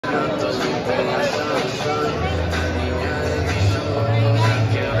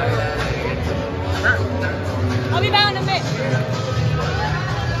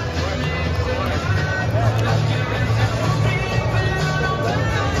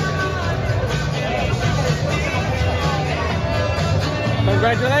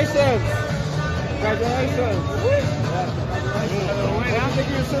Congratulations! Congratulations! What do you think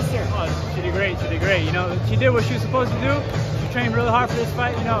of your sister? Oh, she did great. She did great. You know, she did what she was supposed to do. She trained really hard for this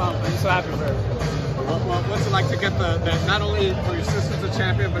fight. You know, I'm just so happy for her. Well, what's it like to get the not only for your sister's the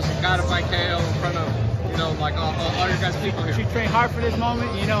champion, but she got it by KO in front of, you know, like all your guys' people here. She trained hard for this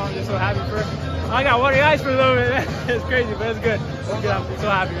moment. You know, I'm just so happy for her. I got watery eyes for a little bit. It's crazy, but it's good. It's good. I'm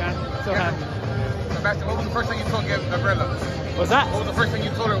so happy, man. So happy. Sebastian, what was the first thing you told Gabriela? What's that? What was the first thing you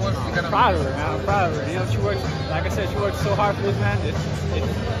told her? I'm proud of her, man. I'm proud of her. You know, she works, like I said, she works so hard for this, man.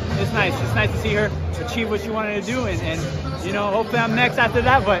 It's nice. It's nice to see her achieve what she wanted to do, and you know, hopefully I'm next after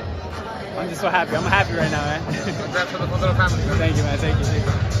that, but I'm just so happy. I'm happy right now, man. Congrats to the Fundora family. Thank you, man. Thank you.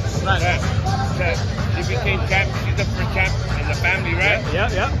 Right. She became champ. She's the first champ in the family, right?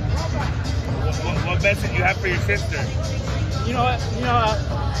 Yeah. What message you have for your sister? You know what?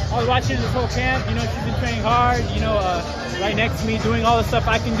 I was watching this whole camp. You know, she's been training hard. You know, right next to me, doing all the stuff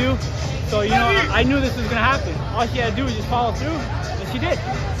I can do. So, you know, I knew this was gonna happen. All she had to do was just follow through, and she did.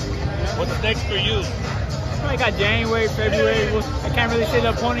 What's next for you? I got January, February. I can't really say the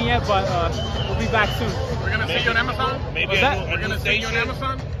opponent yet, but we'll be back soon. We're gonna see you on Amazon. Maybe we're gonna see you on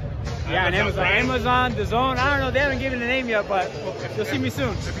Amazon. Yeah, on Amazon, The Zone. I don't know. They haven't given a name yet, but you'll see me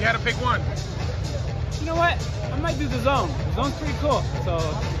soon. If you had to pick one. You know what? I might do The Zone. The Zone's pretty cool, so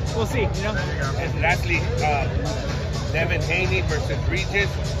we'll see, you know? And lastly, Devin Haney versus Regis.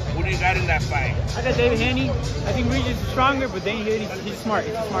 Who do you got in that fight? I got David Haney. I think Regis is stronger, but he's smart.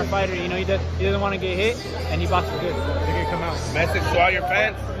 He's a smart fighter. You know, he doesn't want to get hit, and he boxes good. So they're gonna come out. Message to all your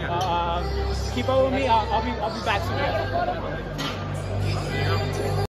fans. Keep up with me. I'll be back soon.